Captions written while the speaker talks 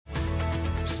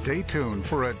Stay tuned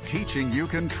for a teaching you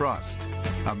can trust,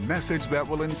 a message that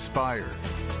will inspire,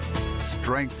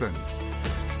 strengthen,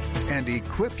 and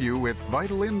equip you with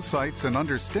vital insights and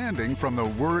understanding from the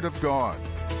Word of God.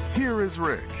 Here is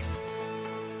Rick.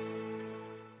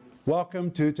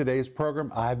 Welcome to today's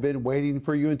program. I've been waiting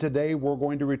for you, and today we're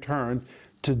going to return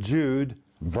to Jude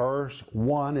verse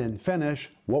 1 and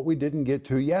finish what we didn't get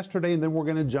to yesterday, and then we're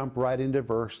going to jump right into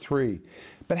verse 3.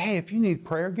 But hey, if you need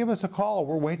prayer, give us a call.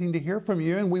 We're waiting to hear from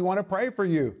you, and we want to pray for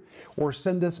you. Or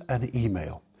send us an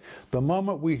email. The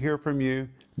moment we hear from you,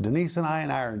 Denise and I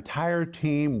and our entire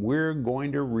team, we're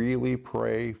going to really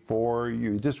pray for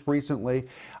you. Just recently,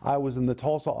 I was in the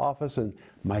Tulsa office, and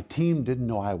my team didn't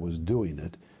know I was doing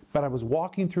it. But I was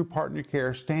walking through partner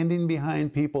care, standing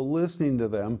behind people, listening to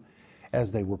them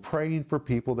as they were praying for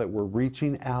people that were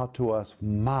reaching out to us.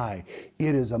 My,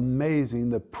 it is amazing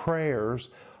the prayers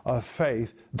of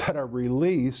faith that are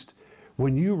released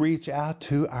when you reach out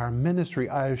to our ministry.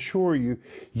 I assure you,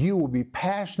 you will be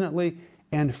passionately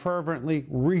and fervently,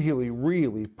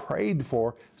 really prayed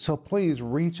for. So please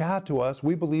reach out to us.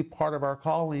 We believe part of our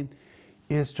calling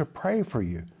is to pray for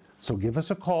you. So give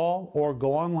us a call or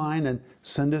go online and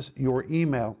send us your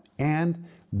email. And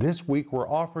this week we're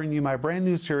offering you my brand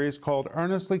new series called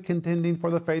Earnestly Contending for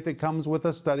the Faith that comes with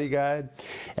a study guide.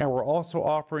 And we're also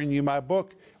offering you my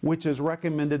book, which is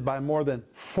recommended by more than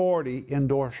 40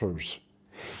 endorsers.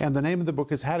 And the name of the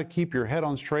book is How to Keep Your Head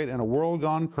on Straight in a World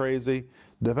Gone Crazy,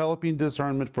 Developing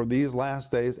Discernment for These Last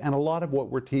Days. And a lot of what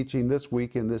we're teaching this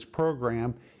week in this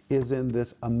program is in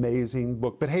this amazing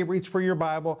book. But hey, reach for your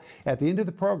Bible. At the end of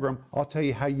the program, I'll tell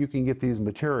you how you can get these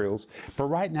materials. But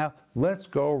right now, let's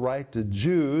go right to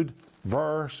Jude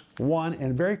verse 1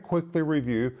 and very quickly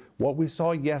review what we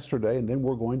saw yesterday, and then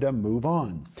we're going to move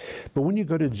on. But when you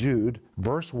go to Jude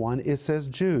verse 1, it says,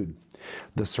 Jude,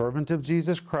 the servant of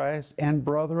Jesus Christ and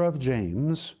brother of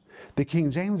James. The King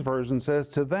James Version says,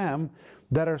 to them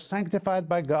that are sanctified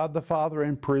by God the Father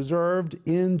and preserved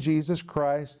in Jesus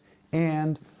Christ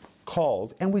and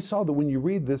called. And we saw that when you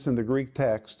read this in the Greek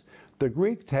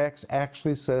text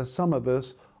actually says some of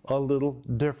this a little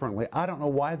differently. I don't know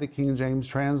why the King James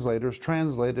translators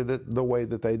translated it the way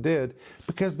that they did,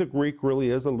 because the Greek really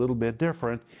is a little bit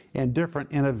different, and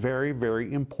different in a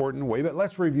very important way. But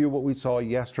let's review what we saw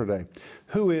yesterday.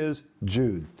 Who is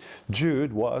Jude?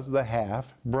 Jude was the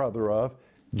half-brother of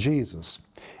Jesus.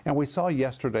 And we saw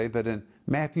yesterday that in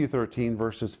Matthew 13,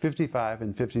 verses 55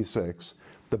 and 56,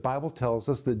 the Bible tells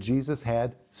us that Jesus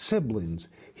had siblings.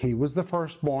 He was the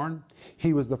firstborn.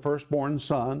 He was the firstborn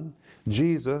son.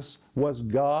 Jesus was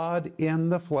God in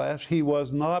the flesh. He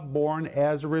was not born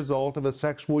as a result of a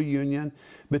sexual union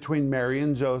between Mary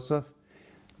and Joseph.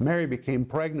 Mary became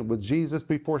pregnant with Jesus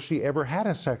before she ever had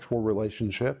a sexual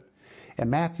relationship. And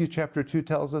Matthew chapter 2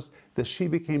 tells us that she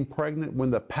became pregnant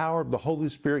when the power of the Holy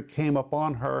Spirit came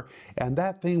upon her, and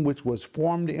that thing which was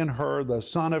formed in her, the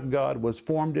Son of God, was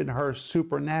formed in her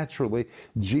supernaturally.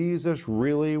 Jesus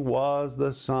really was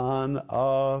the Son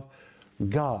of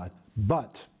God.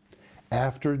 But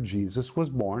after Jesus was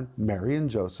born, Mary and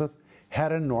Joseph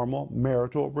had a normal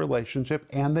marital relationship,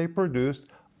 and they produced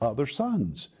other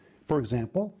sons. For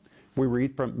example, we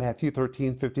read from Matthew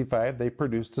 13:55, they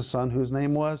produced a son whose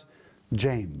name was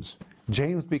James.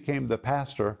 James became the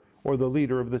pastor or the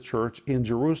leader of the church in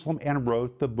Jerusalem and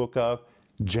wrote the book of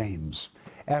James.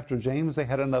 After James, they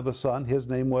had another son. His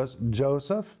name was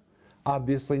Joseph,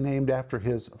 obviously named after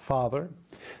his father.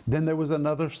 Then there was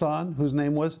another son whose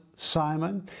name was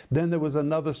Simon. Then there was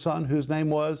another son whose name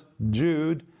was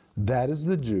Jude. That is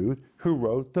the Jude who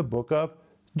wrote the book of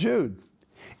Jude.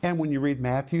 And when you read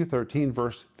Matthew 13,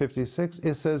 verse 56,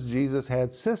 it says Jesus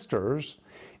had sisters,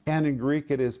 and in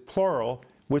Greek it is plural,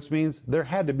 which means there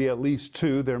had to be at least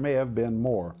two. There may have been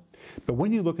more. But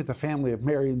when you look at the family of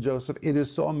Mary and Joseph, it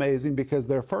is so amazing because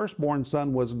their firstborn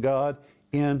son was God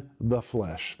in the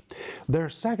flesh. Their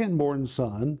secondborn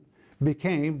son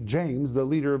became James, the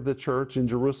leader of the church in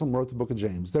Jerusalem, wrote the book of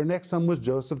James. Their next son was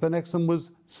Joseph. The next son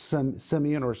was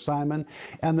Simeon or Simon.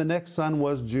 And the next son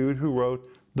was Jude, who wrote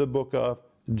the book of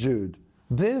Jude.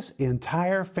 This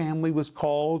entire family was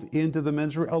called into the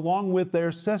ministry along with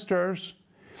their sisters.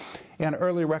 And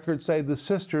early records say the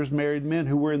sisters married men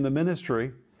who were in the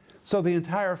ministry. So the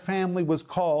entire family was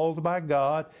called by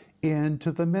God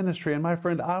into the ministry. And my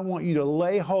friend, I want you to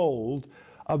lay hold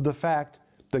of the fact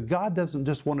that God doesn't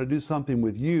just want to do something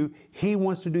with you. He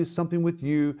wants to do something with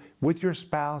you, with your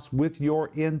spouse, with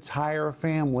your entire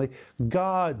family.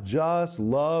 God just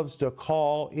loves to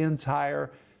call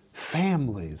entire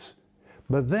families.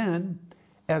 But then,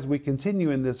 as we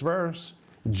continue in this verse,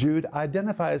 Jude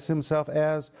identifies himself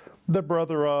as the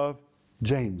brother of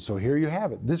James. So here you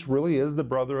have it. This really is the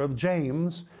brother of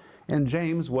James, and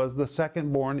James was the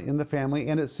second born in the family,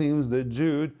 and it seems that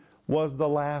Jude was the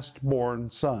last born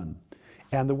son.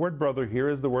 And the word brother here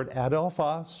is the word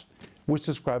adelphos, which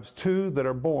describes two that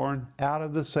are born out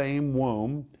of the same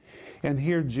womb. And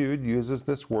here Jude uses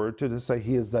this word to say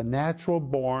he is the natural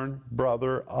born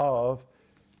brother of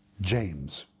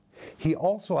James. He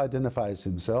also identifies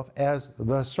himself as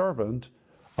the servant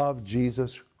of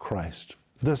Jesus Christ.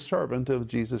 The servant of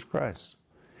Jesus Christ.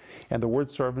 And the word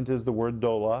servant is the word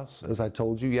doulos. As I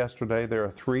told you yesterday, there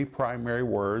are three primary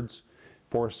words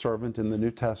for servant in the New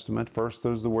Testament. First,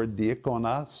 there's the word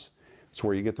diakonos. It's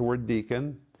where you get the word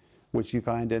deacon, which you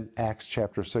find in Acts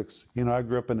chapter 6. You know, I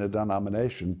grew up in a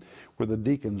denomination where the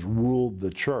deacons ruled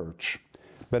the church.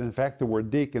 But in fact, the word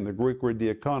deacon, the Greek word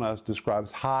diakonos,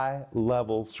 describes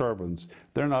high-level servants.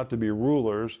 They're not to be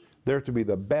rulers. They're to be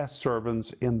the best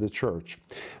servants in the church.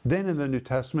 Then in the New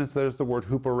Testament, there's the word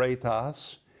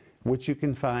huperetas, which you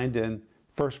can find in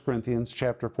 1 Corinthians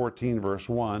chapter 14, verse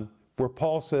 1, where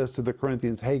Paul says to the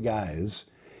Corinthians, hey guys,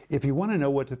 if you want to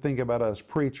know what to think about us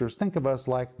preachers, think of us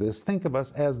like this. Think of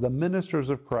us as the ministers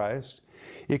of Christ.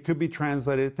 It could be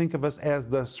translated, think of us as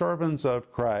the servants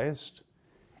of Christ.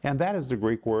 And that is the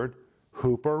Greek word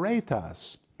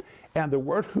huperetas. And the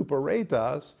word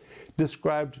huperetas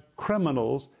described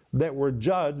criminals that were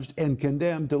judged and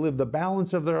condemned to live the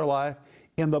balance of their life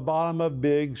in the bottom of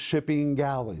big shipping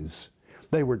galleys.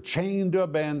 They were chained to a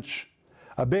bench.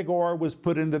 A big oar was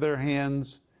put into their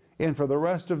hands. And for the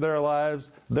rest of their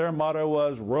lives, their motto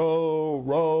was, row,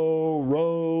 row,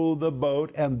 row the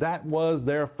boat. And that was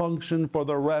their function for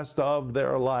the rest of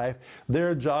their life.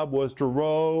 Their job was to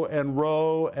row and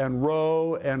row and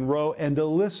row and row and to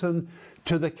listen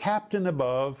to the captain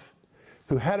above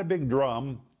who had a big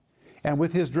drum. And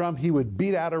with his drum, he would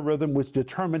beat out a rhythm which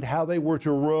determined how they were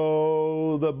to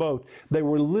row the boat. They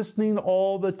were listening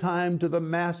all the time to the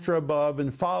master above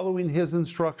and following his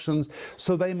instructions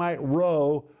so they might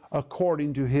row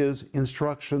according to his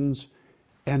instructions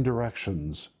and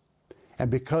directions. And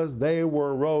because they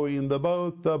were rowing the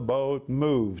boat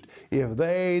moved. If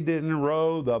they didn't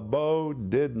row, the boat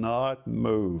did not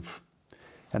move.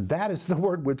 And that is the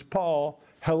word which Paul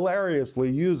hilariously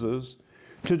uses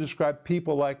to describe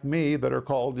people like me that are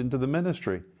called into the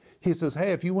ministry. He says,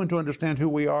 hey, if you want to understand who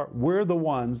we are, we're the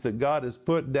ones that God has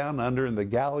put down under in the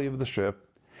galley of the ship.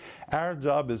 Our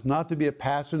job is not to be a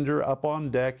passenger up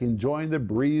on deck enjoying the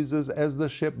breezes as the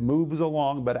ship moves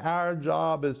along, but our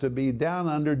job is to be down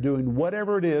under doing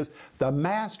whatever it is the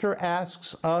Master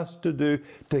asks us to do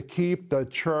to keep the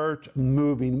church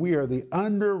moving. We are the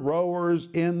under rowers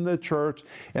in the church.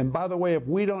 And by the way, if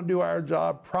we don't do our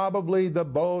job, probably the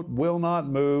boat will not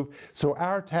move. So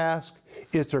our task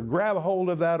is to grab hold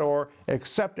of that oar,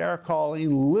 accept our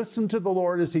calling, listen to the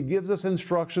Lord as He gives us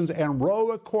instructions, and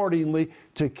row accordingly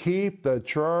to keep the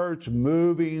church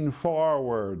moving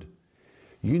forward.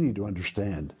 You need to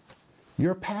understand,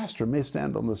 your pastor may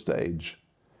stand on the stage,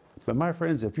 but my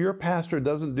friends, if your pastor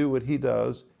doesn't do what he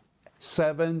does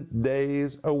 7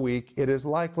 days a week, it is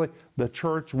likely the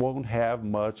church won't have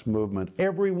much movement.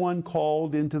 Everyone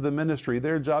called into the ministry,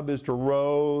 their job is to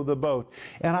row the boat.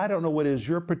 And I don't know what is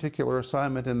your particular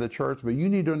assignment in the church, but you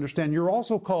need to understand you're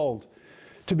also called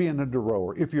to be an under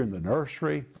rower. If you're in the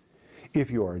nursery, if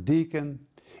you are a deacon,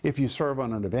 if you serve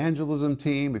on an evangelism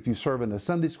team, if you serve in a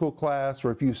Sunday school class, or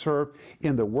if you serve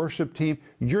in the worship team,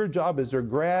 your job is to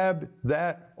grab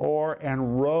that oar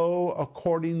and row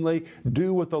accordingly.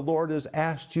 Do what the Lord has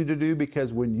asked you to do,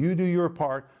 because when you do your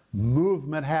part,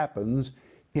 movement happens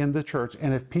in the church.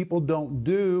 And if people don't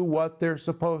do what they're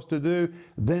supposed to do,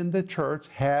 then the church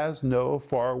has no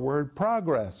forward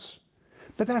progress.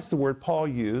 But that's the word Paul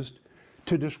used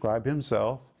to describe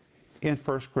himself in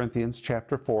 1 Corinthians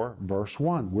chapter 4, verse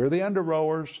 1. We're the under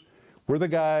rowers. We're the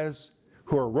guys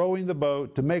who are rowing the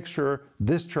boat to make sure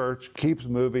this church keeps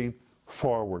moving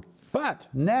forward. But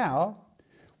now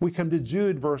we come to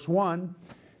Jude, verse 1,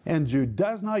 and Jude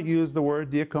does not use the word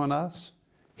diakonos.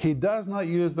 He does not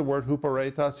use the word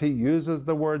huperetas. He uses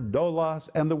the word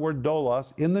doulos, and the word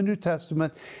doulos in the New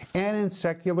Testament and in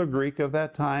secular Greek of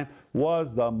that time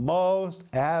was the most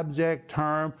abject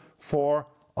term for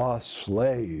a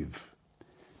slave.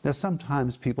 Now,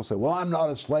 sometimes people say, well, I'm not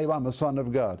a slave, I'm a son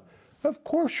of God. Of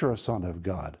course you're a son of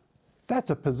God. That's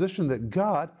a position that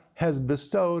God has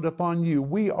bestowed upon you.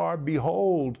 We are,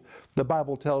 behold, the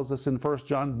Bible tells us in 1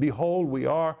 John, behold, we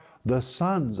are the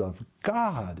sons of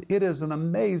God. It is an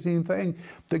amazing thing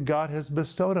that God has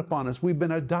bestowed upon us. We've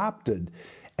been adopted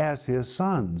as His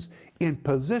sons. In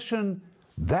position,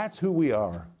 that's who we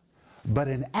are. But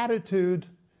in attitude,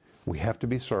 we have to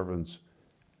be servants.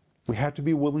 We have to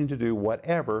be willing to do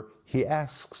whatever he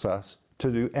asks us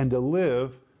to do and to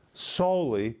live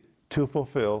solely to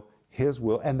fulfill his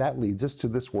will. And that leads us to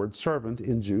this word servant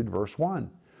in Jude verse 1,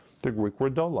 the Greek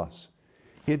word doulos.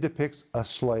 It depicts a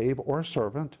slave or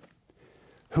servant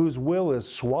whose will is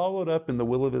swallowed up in the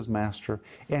will of his master,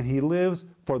 and he lives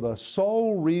for the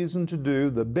sole reason to do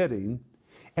the bidding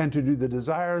and to do the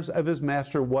desires of his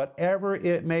master, whatever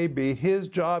it may be. His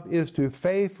job is to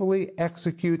faithfully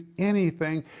execute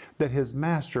anything that his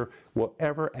master will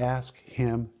ever ask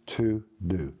him to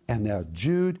do. And now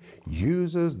Jude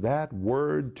uses that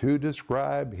word to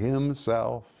describe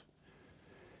himself.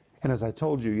 And as I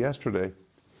told you yesterday,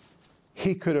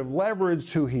 he could have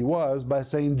leveraged who he was by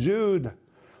saying, Jude,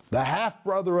 the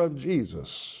half-brother of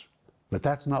Jesus. But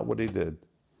that's not what he did.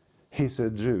 He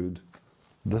said, Jude,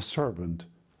 the servant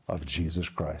of Jesus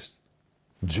Christ.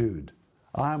 Jude,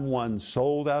 I'm one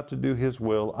sold out to do his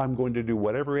will. I'm going to do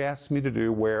whatever he asks me to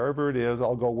do, wherever it is.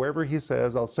 I'll go wherever he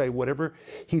says. I'll say whatever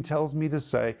he tells me to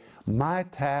say. My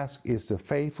task is to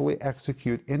faithfully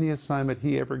execute any assignment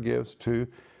he ever gives to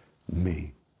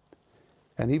me.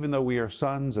 And even though we are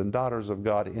sons and daughters of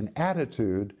God, in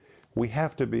attitude, we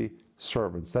have to be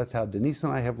servants. That's how Denise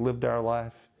and I have lived our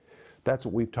life. That's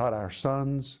what we've taught our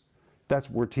sons. That's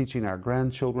what we're teaching our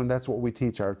grandchildren. That's what we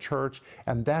teach our church.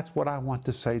 And that's what I want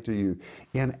to say to you.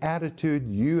 In attitude,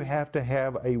 you have to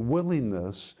have a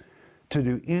willingness to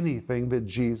do anything that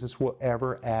Jesus will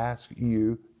ever ask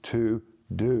you to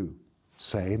do.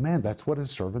 Say amen. That's what a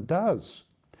servant does.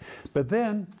 But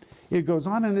then it goes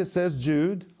on and it says,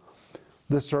 Jude,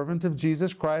 the servant of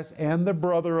Jesus Christ and the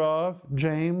brother of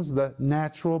James, the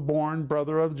natural-born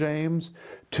brother of James,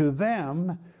 to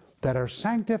them that are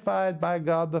sanctified by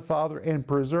God the Father and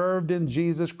preserved in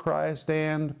Jesus Christ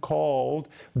and called.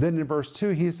 Then in verse 2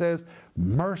 he says,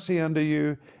 mercy unto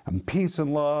you and peace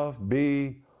and love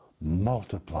be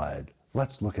multiplied.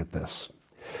 Let's look at this.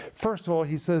 First of all,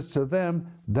 he says, to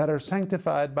them that are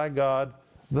sanctified by God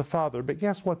the Father. But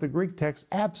guess what? The Greek text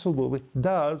absolutely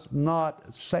does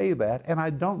not say that, and I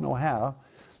don't know how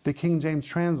the King James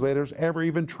translators ever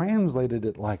even translated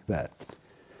it like that.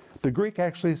 The Greek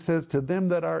actually says, to them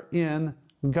that are in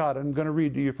God. I'm going to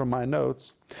read to you from my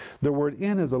notes. The word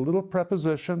in is a little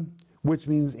preposition, which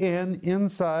means in,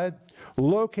 inside,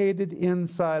 located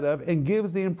inside of, and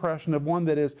gives the impression of one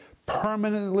that is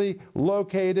permanently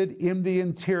located in the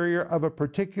interior of a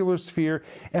particular sphere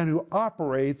and who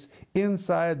operates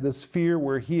inside the sphere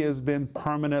where he has been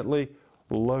permanently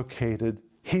located.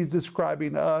 He's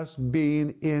describing us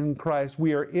being in Christ.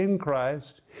 We are in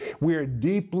Christ. We are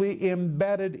deeply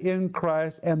embedded in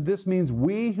Christ, and this means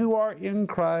we who are in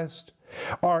Christ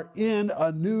are in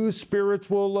a new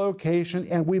spiritual location,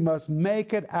 and we must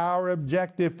make it our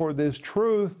objective for this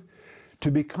truth to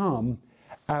become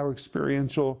our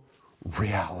experiential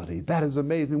reality. That is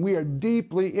amazing. We are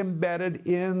deeply embedded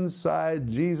inside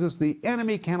Jesus. The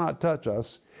enemy cannot touch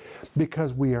us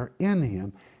because we are in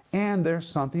him. And there's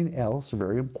something else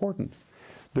very important.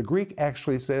 The Greek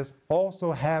actually says,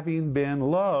 also having been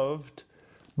loved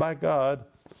by God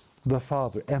the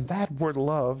Father. And that word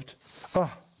loved,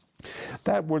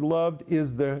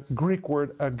 is the Greek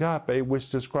word agape, which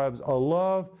describes a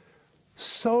love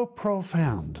so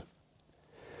profound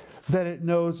that it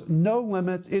knows no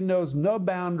limits, it knows no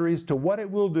boundaries to what it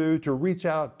will do to reach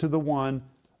out to the one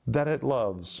that it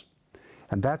loves.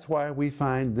 And that's why we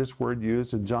find this word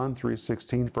used in John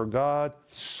 3:16, for God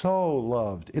so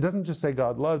loved. It doesn't just say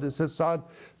God loved, it says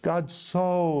God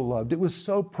so loved. It was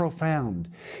so profound.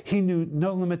 He knew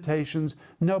no limitations,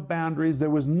 no boundaries. There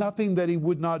was nothing that he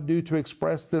would not do to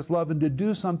express this love and to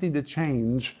do something to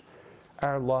change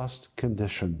our lost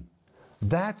condition.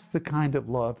 That's the kind of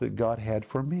love that God had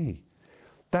for me.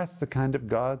 That's the kind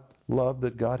of love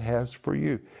that God has for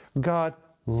you. God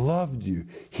loved you.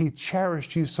 He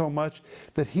cherished you so much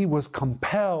that he was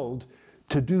compelled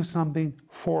to do something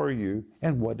for you.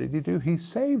 And what did he do? He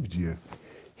saved you.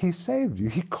 He saved you.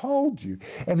 He called you.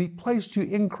 And he placed you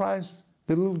in Christ,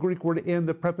 the little Greek word in,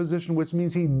 the preposition, which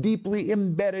means he deeply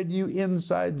embedded you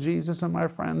inside Jesus. And my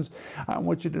friends, I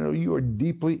want you to know you are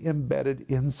deeply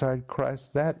embedded inside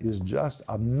Christ. That is just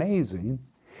amazing.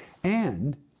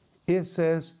 And it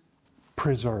says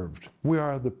preserved. We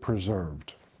are the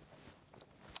preserved.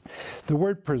 The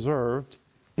word preserved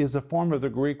is a form of the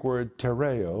Greek word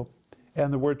tereo,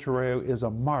 and the word tereo is a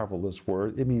marvelous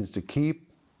word. It means to keep,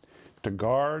 to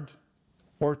guard,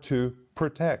 or to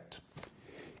protect.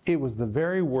 It was the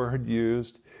very word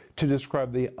used to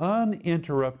describe the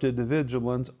uninterrupted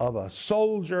vigilance of a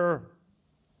soldier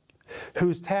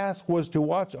whose task was to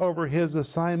watch over his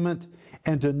assignment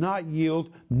and to not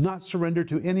yield, not surrender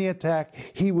to any attack.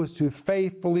 He was to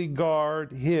faithfully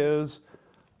guard his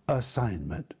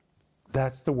assignment.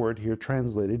 That's the word here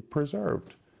translated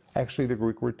preserved. Actually, the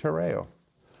Greek word tereo.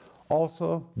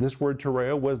 Also, this word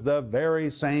tereo was the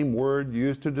very same word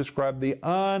used to describe the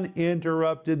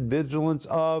uninterrupted vigilance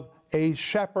of a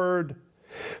shepherd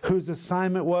whose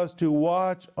assignment was to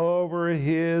watch over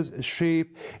his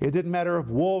sheep. It didn't matter if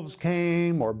wolves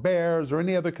came or bears or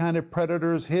any other kind of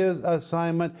predators. His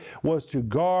assignment was to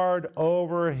guard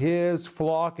over his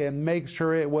flock and make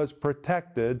sure it was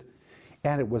protected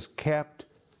and it was kept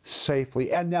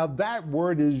safely. And now that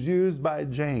word is used by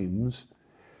James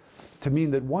to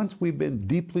mean that once we've been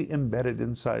deeply embedded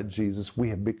inside Jesus, we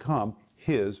have become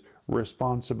his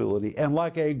responsibility. And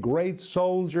like a great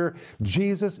soldier,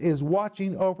 Jesus is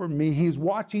watching over me. He's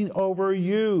watching over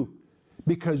you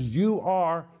because you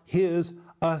are his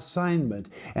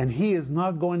assignment. And he is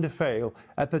not going to fail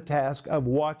at the task of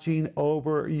watching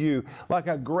over you. Like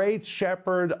a great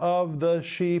shepherd of the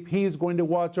sheep, he's going to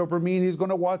watch over me and he's going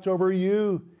to watch over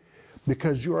you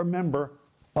because you're a member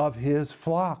of his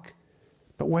flock.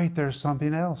 But wait, there's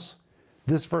something else.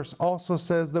 This verse also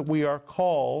says that we are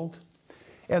called.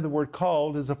 And the word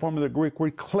called is a form of the Greek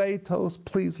word kletos.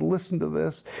 Please listen to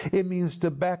this. It means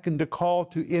to beckon, to call,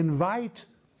 to invite,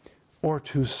 or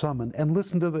to summon. And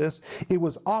listen to this. It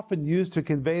was often used to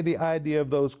convey the idea of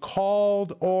those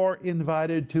called or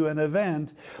invited to an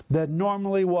event that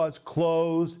normally was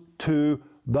closed to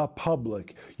the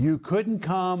public. You couldn't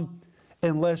come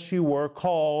unless you were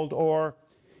called or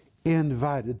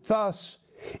invited. Thus,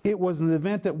 it was an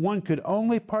event that one could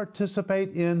only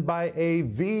participate in by a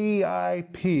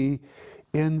VIP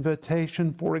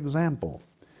invitation. For example,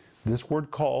 this word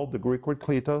called, the Greek word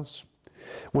kletos,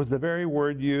 was the very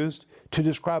word used to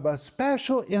describe a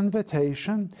special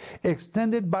invitation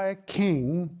extended by a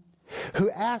king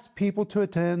who asked people to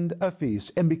attend a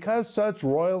feast. And because such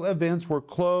royal events were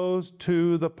closed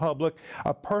to the public,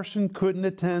 a person couldn't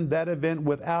attend that event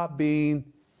without being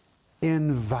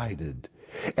invited.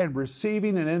 And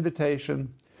receiving an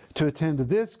invitation to attend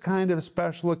this kind of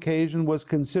special occasion was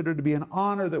considered to be an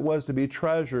honor that was to be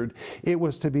treasured. It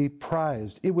was to be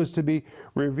prized. It was to be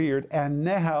revered. And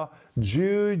now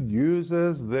Jude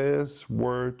uses this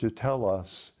word to tell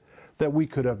us that we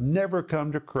could have never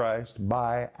come to Christ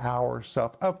by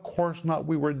ourselves. Of course not.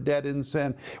 We were dead in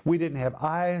sin. We didn't have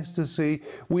eyes to see.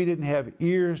 We didn't have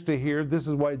ears to hear. This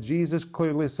is why Jesus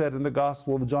clearly said in the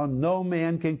Gospel of John, no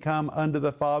man can come unto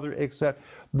the Father except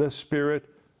the Spirit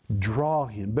draw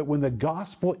him. But when the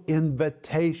gospel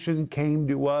invitation came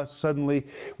to us, suddenly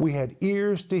we had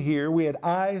ears to hear, we had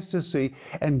eyes to see,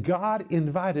 and God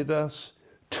invited us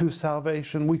to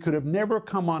salvation. We could have never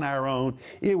come on our own.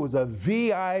 It was a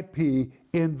VIP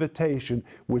invitation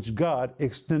which God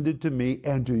extended to me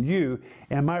and to you.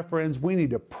 And my friends, we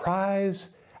need to prize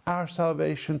our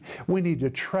salvation. We need to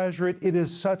treasure it. It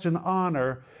is such an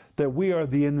honor that we are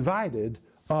the invited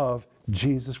of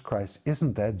Jesus Christ.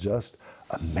 Isn't that just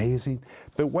amazing?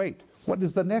 But wait, what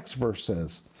does the next verse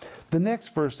says? The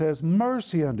next verse says,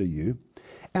 mercy unto you,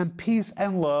 and peace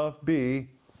and love be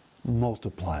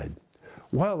multiplied.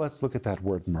 Well, let's look at that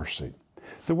word mercy.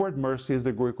 The word mercy is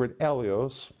the Greek word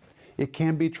eleos. It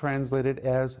can be translated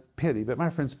as pity, but my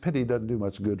friends, pity doesn't do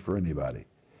much good for anybody.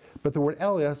 But the word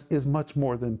eleos is much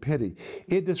more than pity.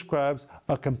 It describes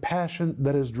a compassion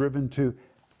that is driven to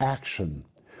action.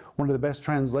 One of the best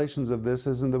translations of this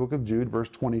is in the book of Jude, verse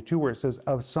 22, where it says,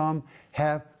 of some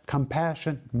have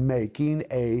compassion, making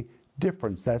a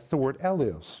difference. That's the word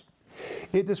eleos.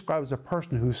 It describes a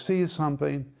person who sees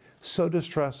something so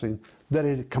distressing that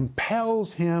it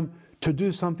compels him to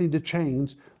do something to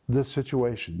change the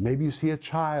situation. Maybe you see a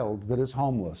child that is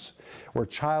homeless or a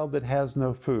child that has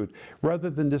no food. Rather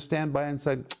than to stand by and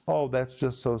say, oh, that's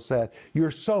just so sad,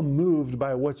 you're so moved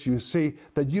by what you see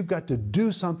that you've got to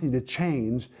do something to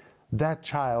change that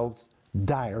child's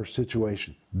dire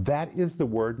situation. That is the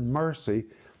word mercy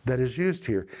that is used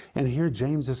here. And here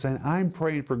James is saying, I'm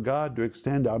praying for God to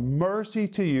extend a mercy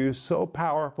to you so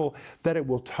powerful that it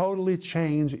will totally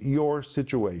change your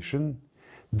situation.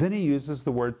 Then he uses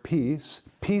the word peace.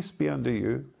 Peace be unto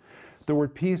you. The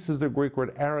word peace is the Greek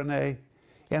word eirene,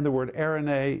 and the word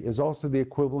eirene is also the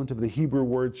equivalent of the Hebrew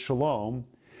word shalom,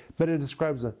 but it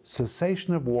describes a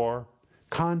cessation of war,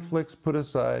 conflicts put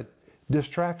aside,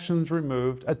 distractions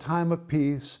removed, a time of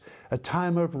peace, a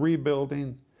time of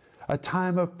rebuilding, a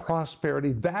time of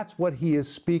prosperity. That's what he is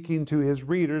speaking to his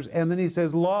readers. And then he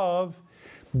says, love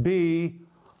be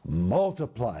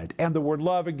multiplied. And the word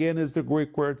love again is the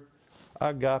Greek word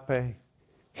agape.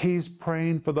 He's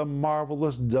praying for the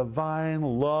marvelous divine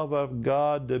love of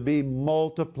God to be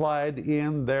multiplied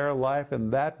in their life.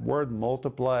 And that word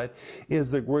multiplied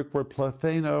is the Greek word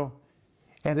pletheno.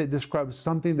 And it describes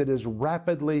something that is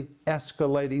rapidly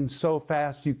escalating so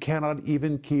fast you cannot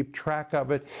even keep track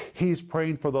of it. He's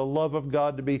praying for the love of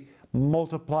God to be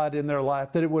multiplied in their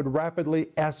life, that it would rapidly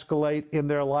escalate in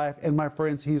their life. And my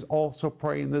friends, he's also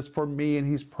praying this for me, and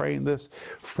he's praying this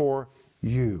for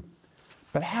you.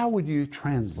 But how would you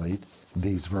translate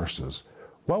these verses?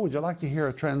 Well, would you like to hear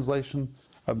a translation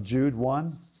of Jude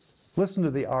 1? Listen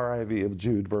to the RIV of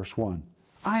Jude, verse 1.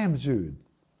 I am Jude.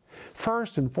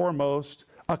 First and foremost,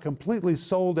 a completely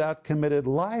sold-out, committed,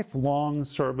 lifelong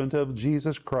servant of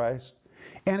Jesus Christ.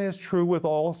 And as true with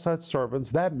all such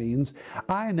servants, that means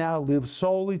I now live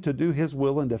solely to do His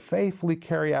will and to faithfully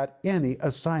carry out any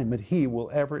assignment He will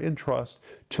ever entrust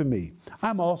to me.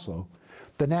 I'm also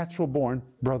the natural-born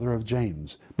brother of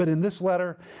James. But in this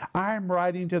letter, I'm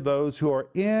writing to those who are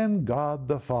in God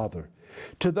the Father,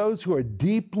 to those who are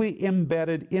deeply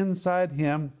embedded inside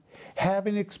Him,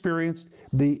 having experienced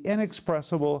the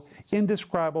inexpressible,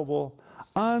 indescribable,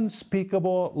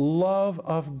 unspeakable love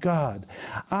of God.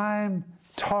 I'm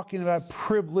talking about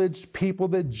privileged people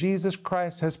that Jesus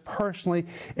Christ has personally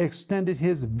extended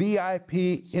His VIP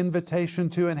invitation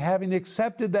to, and having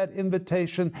accepted that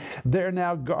invitation, they're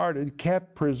now guarded,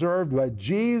 kept, preserved by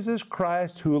Jesus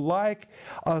Christ, who, like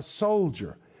a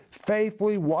soldier,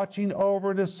 faithfully watching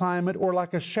over an assignment, or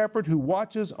like a shepherd who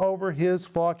watches over his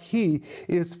flock, He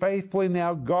is faithfully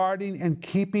now guarding and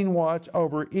keeping watch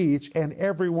over each and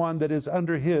everyone that is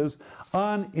under His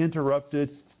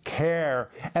uninterrupted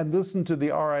care. And listen to the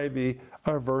RIV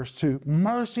of verse 2.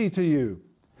 Mercy to you,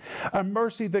 a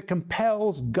mercy that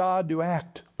compels God to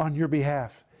act on your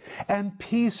behalf, and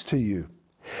peace to you,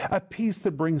 a peace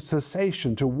that brings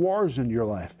cessation to wars in your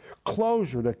life,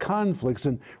 closure to conflicts,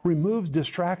 and removes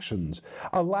distractions,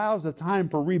 allows a time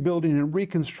for rebuilding and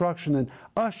reconstruction, and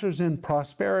ushers in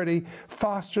prosperity,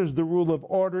 fosters the rule of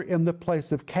order in the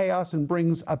place of chaos, and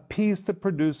brings a peace that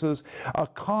produces a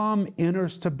calm inner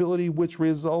stability which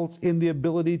results in the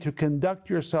ability to conduct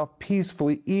yourself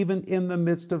peacefully even in the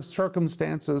midst of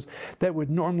circumstances that would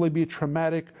normally be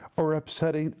traumatic or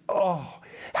upsetting. Oh,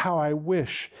 how I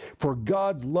wish for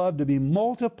God's love to be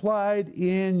multiplied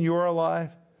in your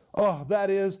life. Oh,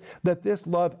 that is, that this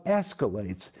love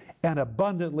escalates and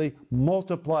abundantly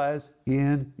multiplies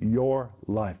in your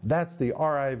life. That's the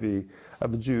RIV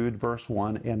of Jude, verse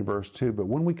 1 and verse 2. But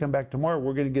when we come back tomorrow,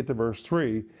 we're going to get to verse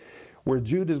 3, where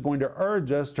Jude is going to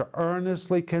urge us to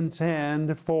earnestly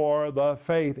contend for the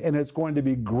faith, and it's going to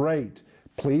be great.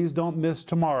 Please don't miss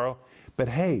tomorrow. But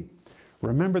hey,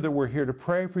 remember that we're here to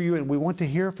pray for you, and we want to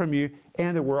hear from you,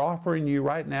 and that we're offering you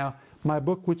right now my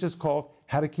book, which is called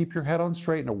How to Keep Your Head on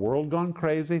Straight in a World Gone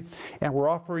Crazy. And we're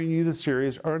offering you the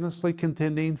series, Earnestly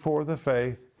Contending for the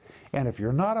Faith. And if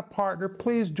you're not a partner,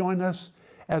 please join us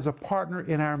as a partner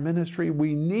in our ministry.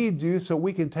 We need you so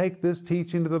we can take this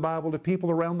teaching of the Bible to people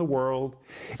around the world.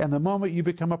 And the moment you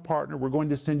become a partner, we're going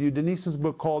to send you Denise's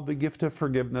book called The Gift of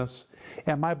Forgiveness,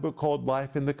 and my book called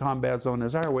Life in the Combat Zone,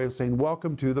 as our way of saying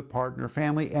welcome to the partner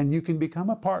family. And you can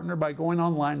become a partner by going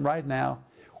online right now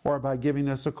or by giving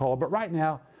us a call. But right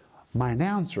now, my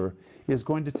announcer is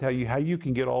going to tell you how you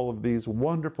can get all of these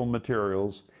wonderful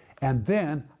materials. And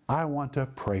then I want to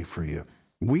pray for you.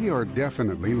 We are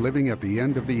definitely living at the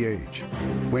end of the age,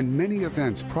 when many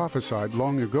events prophesied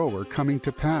long ago are coming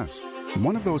to pass.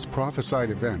 One of those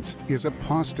prophesied events is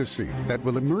apostasy that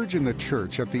will emerge in the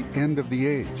church at the end of the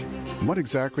age. What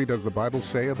exactly does the Bible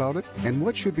say about it, and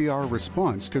what should be our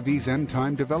response to these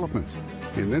end-time developments?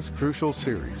 In this crucial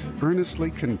series,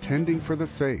 Earnestly Contending for the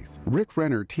Faith, Rick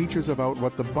Renner teaches about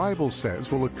what the Bible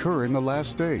says will occur in the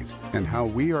last days and how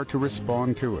we are to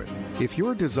respond to it. If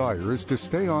your desire is to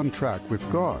stay on track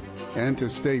with God and to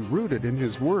stay rooted in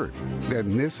His Word,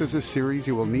 then this is a series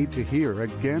you will need to hear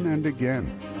again and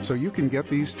again so you can get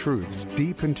these truths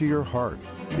deep into your heart.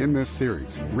 In this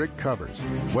series, Rick covers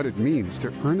what it means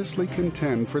to earnestly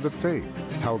contend for the faith,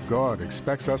 how God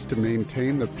expects us to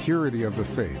maintain the purity of the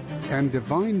faith, and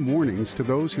divine warnings to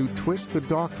those who twist the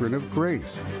doctrine of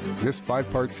grace. This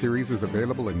 5-part series is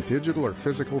available in digital or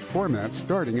physical formats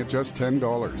starting at just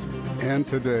 $10. And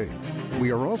today,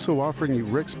 we are also offering you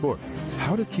Rick's book,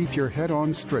 How to Keep Your Head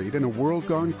on Straight in a World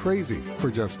Gone Crazy, for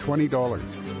just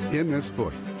 $20. In this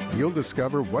book, you'll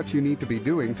discover what you need to be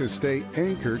doing to stay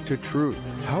anchored to truth,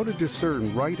 how to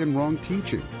discern right and wrong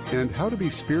teaching, and how to be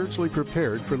spiritually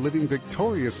prepared for living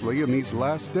victoriously in these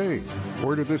last days.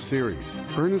 Order the series,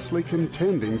 Earnestly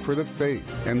Contending for the Faith,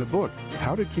 and the book,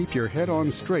 How to Keep Your Head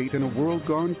on Straight in a World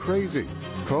Gone Crazy.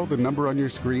 Call the number on your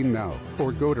screen now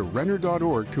or go to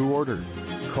Renner.org to order.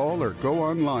 Call or go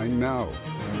online now.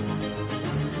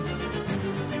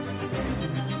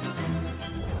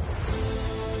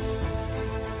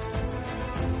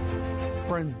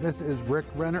 Friends, this is Rick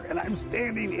Renner, and I'm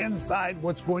standing inside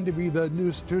what's going to be the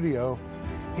new studio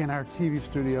in our TV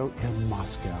studio in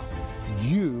Moscow.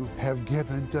 You have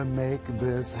given to make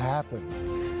this happen.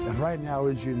 And right now,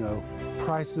 as you know,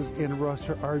 prices in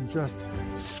Russia are just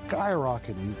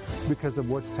skyrocketing because of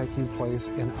what's taking place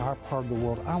in our part of the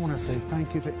world. I want to say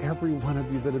thank you to every one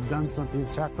of you that have done something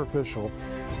sacrificial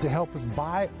to help us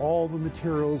buy all the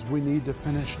materials we need to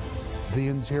finish the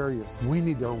interior. We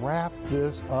need to wrap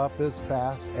this up as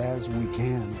fast as we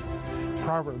can.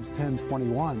 Proverbs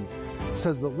 10:21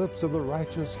 says, "The lips of the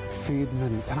righteous feed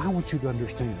many." And I want you to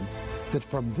understand that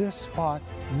from this spot,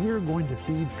 we're going to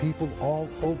feed people all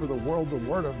over the world the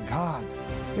Word of God.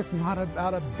 It's not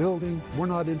about a building. We're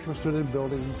not interested in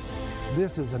buildings.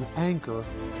 This is an anchor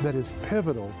that is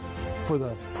pivotal for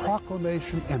the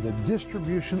proclamation and the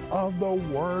distribution of the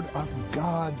Word of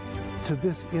God to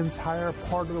this entire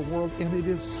part of the world, and it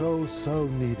is so, so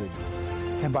needed.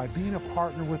 And by being a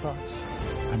partner with us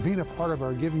and being a part of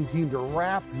our giving team to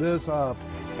wrap this up,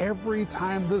 every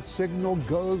time the signal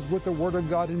goes with the Word of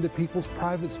God into people's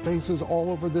private spaces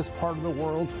all over this part of the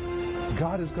world,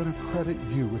 God is going to credit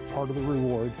you with part of the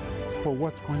reward for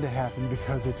what's going to happen,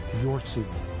 because it's your seed,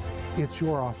 it's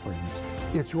your offerings,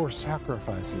 it's your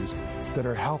sacrifices that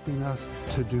are helping us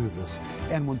to do this.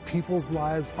 And when people's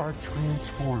lives are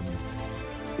transformed,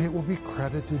 it will be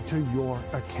credited to your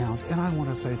account. And I want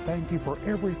to say thank you for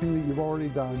everything that you've already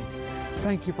done.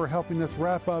 Thank you for helping us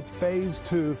wrap up phase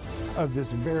 2 of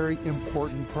this very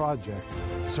important project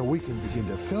so we can begin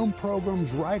to film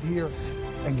programs right here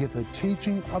and get the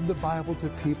teaching of the Bible to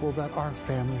people that are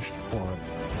famished for it.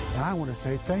 And I want to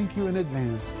say thank you in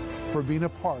advance for being a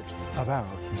part of our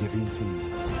giving team.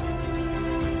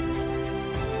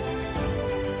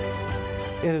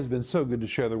 It has been so good to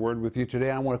share the Word with you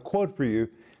today. I want to quote for you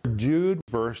Jude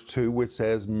verse 2, which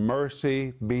says,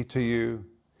 "Mercy be to you,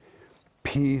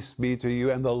 peace be to you,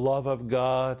 and the love of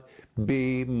God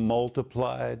be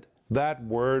multiplied." That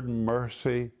word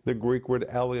mercy, the Greek word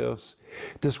eleos,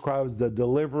 describes the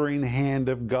delivering hand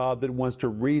of God that wants to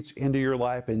reach into your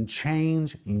life and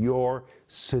change your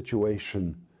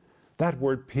situation. That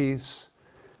word peace,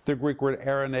 the Greek word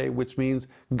eirene, which means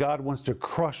God wants to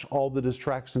crush all the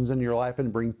distractions in your life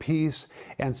and bring peace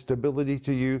and stability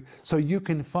to you so you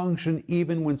can function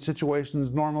even when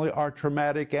situations normally are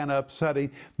traumatic and upsetting.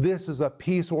 This is a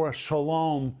peace or a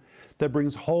shalom that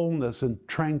brings wholeness and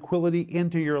tranquility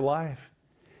into your life.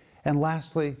 And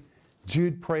lastly,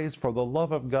 Jude prays for the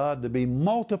love of God to be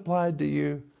multiplied to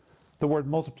you. The word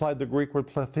multiplied, the Greek word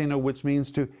plethino, which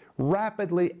means to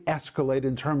rapidly escalate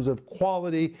in terms of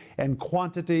quality and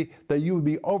quantity, that you would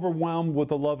be overwhelmed with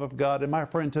the love of God. And my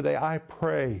friend, today I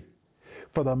pray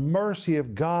for the mercy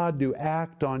of God to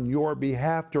act on your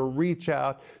behalf, to reach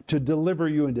out, to deliver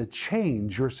you, and to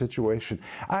change your situation.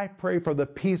 I pray for the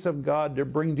peace of God to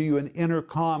bring to you an inner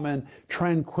calm and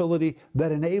tranquility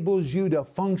that enables you to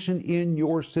function in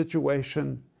your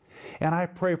situation. And I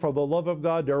pray for the love of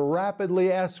God to rapidly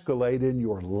escalate in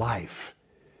your life.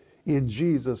 In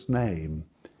Jesus' name,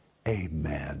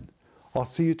 amen. I'll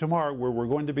see you tomorrow, where we're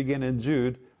going to begin in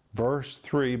Jude, verse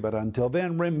 3. But until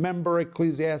then, remember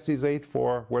Ecclesiastes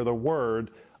 8:4, where the word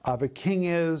of a king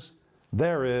is,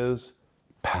 there is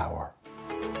power.